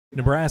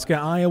Nebraska,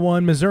 Iowa,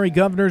 and Missouri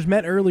governors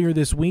met earlier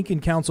this week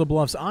in Council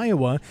Bluffs,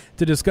 Iowa,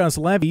 to discuss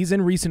levees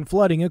and recent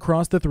flooding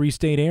across the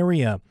three-state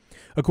area.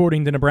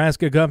 According to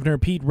Nebraska Governor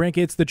Pete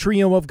Ricketts, the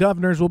trio of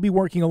governors will be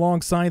working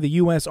alongside the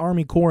U.S.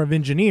 Army Corps of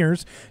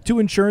Engineers to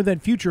ensure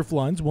that future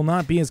floods will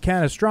not be as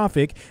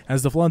catastrophic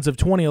as the floods of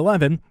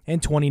 2011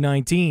 and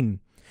 2019.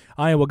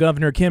 Iowa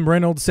Governor Kim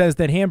Reynolds says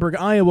that Hamburg,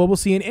 Iowa will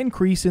see an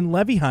increase in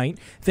levee height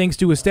thanks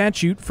to a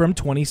statute from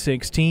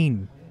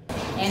 2016.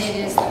 And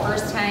it is the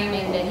first time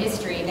in the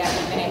history that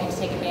we've been able to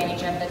take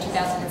advantage of the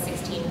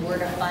 2016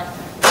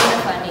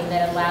 WRDA funding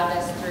that allowed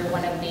us through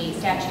one of the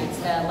statutes,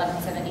 the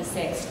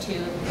 1176, to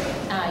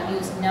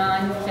use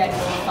non-federal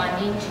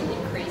funding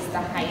to increase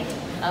the height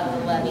of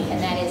the levee.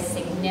 And that is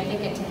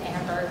significant to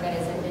Hamburg. That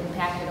has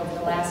impacted over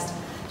the last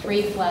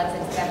 3 floods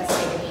and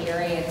devastated the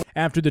area.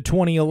 After the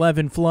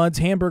 2011 floods,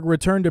 Hamburg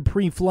returned to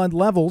pre-flood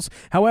levels.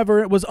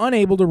 However, it was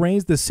unable to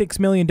raise the $6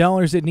 million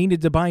it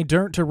needed to buy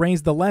dirt to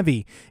raise the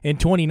levee. In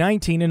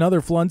 2019,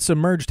 another flood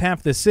submerged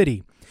half the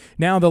city.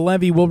 Now the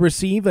levee will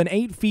receive an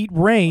 8-foot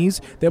raise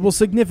that will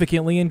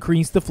significantly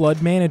increase the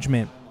flood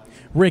management.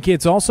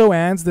 Ricketts also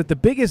adds that the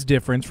biggest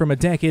difference from a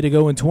decade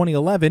ago in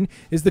 2011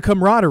 is the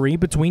camaraderie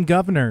between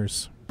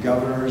governors.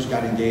 Governors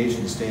got engaged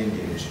and stay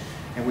engaged.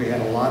 And we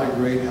had a lot of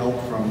great help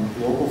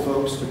from local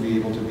folks to be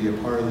able to be a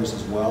part of this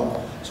as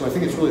well. So I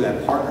think it's really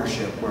that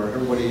partnership where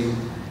everybody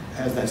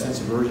has that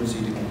sense of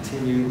urgency to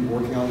continue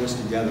working on this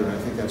together, and I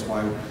think that's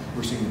why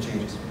we're seeing the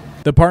changes.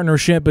 The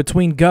partnership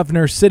between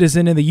Governor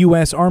Citizen and the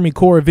U.S. Army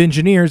Corps of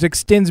Engineers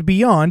extends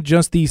beyond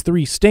just these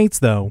 3 states,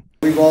 though.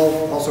 We've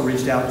all also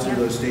reached out to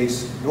those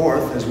states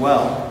north as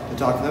well to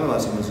talk to them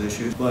about some of those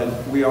issues,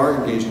 but we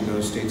are engaging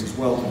those states as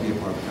well to be a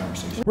part of the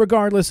conversation.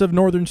 Regardless of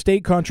northern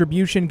state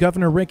contribution,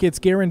 Governor Ricketts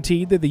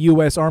guaranteed that the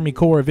U.S. Army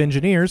Corps of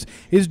Engineers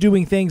is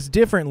doing things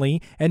differently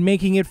and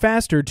making it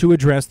faster to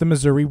address the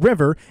Missouri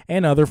River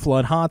and other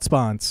flood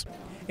hotspots.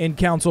 In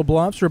Council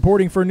Bluffs,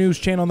 reporting for News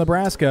Channel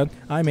Nebraska,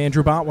 I'm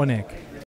Andrew Botwinick.